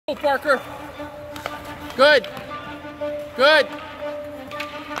Go, Parker. Good. Good.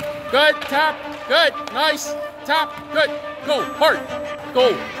 Good. Tap. Good. Nice. Tap. Good. Go. Hard.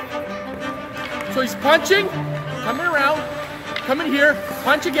 Go. So he's punching, coming around, coming here,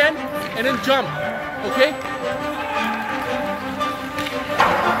 punch again, and then jump. Okay?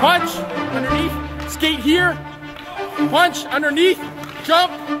 Punch underneath, skate here, punch underneath,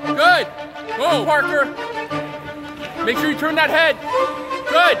 jump. Good. Go, Parker. Make sure you turn that head.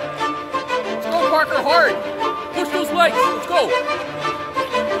 Good. Let's go, Parker, hard. Push those legs. Let's go.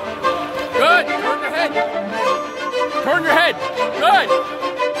 Good. Turn your head. Turn your head. Good.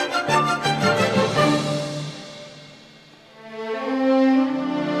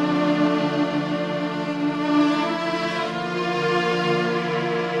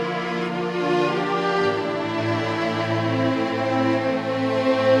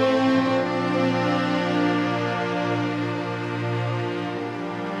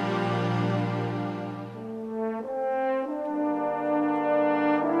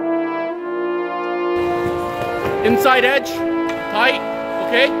 Inside edge, tight,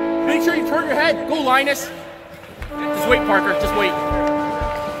 okay? Make sure you turn your head. Go, Linus. Just wait, Parker, just wait.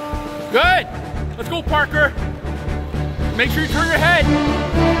 Good. Let's go, Parker. Make sure you turn your head.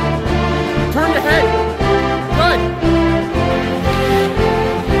 Turn your head. Good.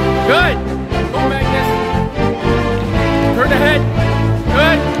 Good. Go, Magnus. Turn the head.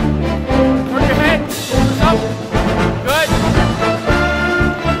 Good. Turn your head. Shoulders up. Good.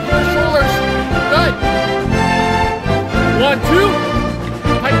 Shoulders. Good. 1, 2.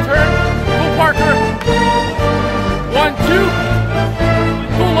 Tight turn. Go, Parker. 1, 2.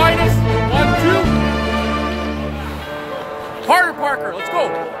 Go, Linus. 1, 2. Harder, Parker. Let's go.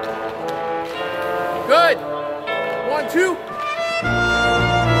 Good. 1, 2.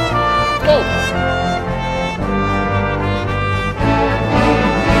 Go.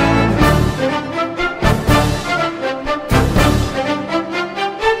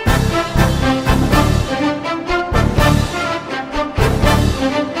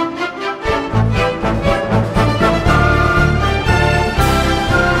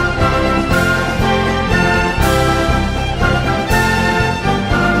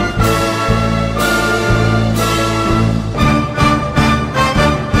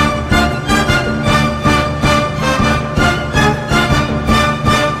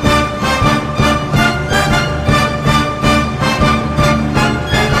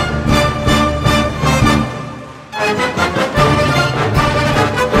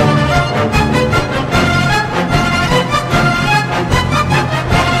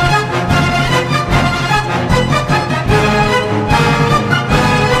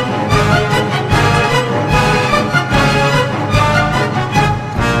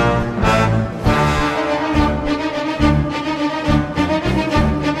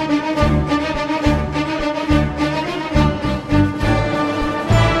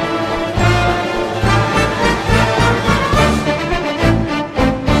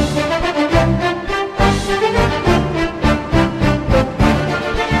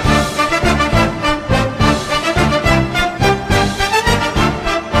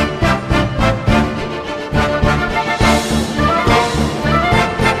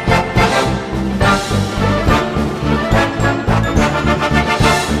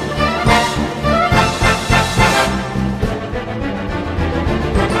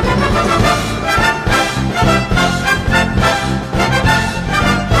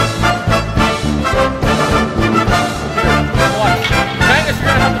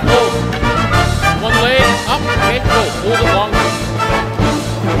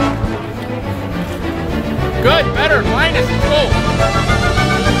 Good, better, Linus, go.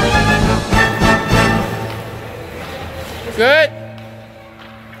 Good.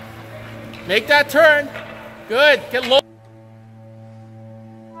 Make that turn. Good, get low.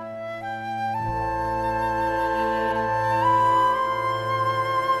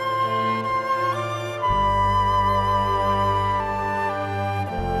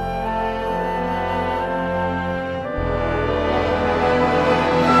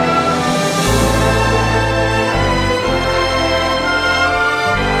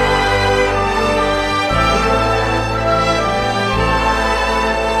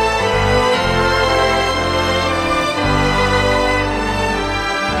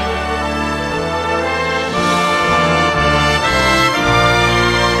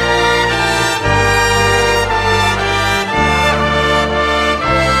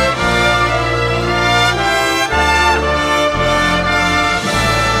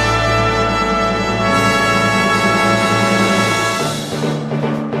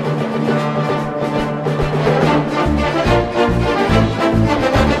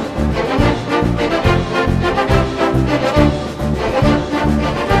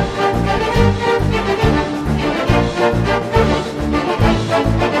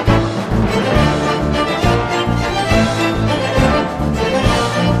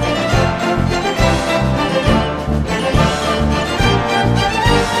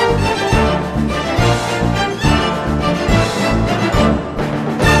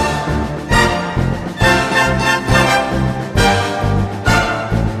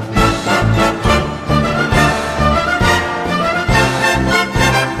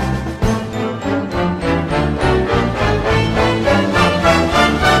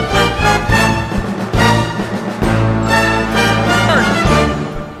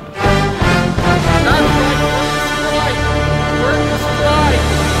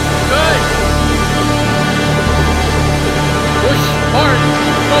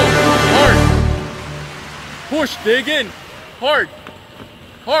 Dig in. Hard.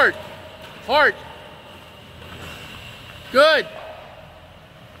 Hard. Hard. Good.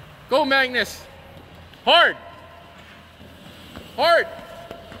 Go, Magnus. Hard. Hard.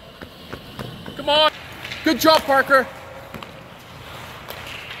 Come on. Good job, Parker.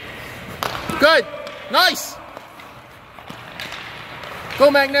 Good. Nice. Go,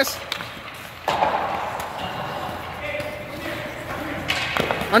 Magnus.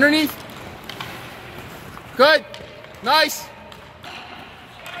 Underneath. Good. Nice.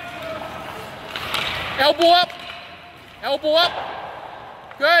 Elbow up. Elbow up.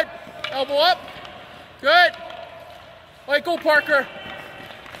 Good. Elbow up. Good. All right, go, Parker.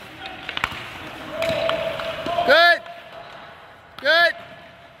 Good. Good.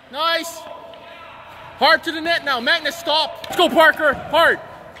 Nice. Hard to the net now. Magnus, stop. Let's go, Parker. Hard.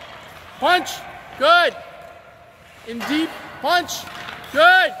 Punch. Good. In deep. Punch.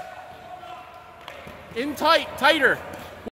 Good. In tight. Tighter.